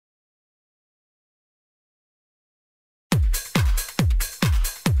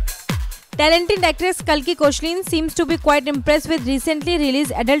Talented actress Kalki Koechlin seems to be quite impressed with recently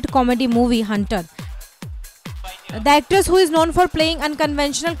released adult comedy movie Hunter. The actress, who is known for playing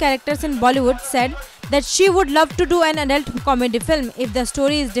unconventional characters in Bollywood, said that she would love to do an adult comedy film if the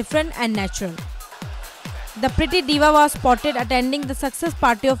story is different and natural. The pretty diva was spotted attending the success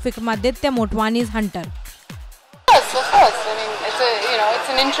party of Vikramaditya Motwani's Hunter. Yes, of course. I mean, it's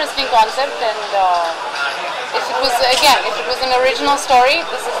an interesting concept, and if it was an original story,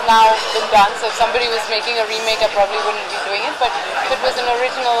 this has now been done. So if somebody was making a remake, I probably wouldn't be doing it. But if it was an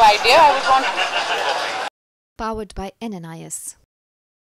original idea, I would want to. Powered by NNIS.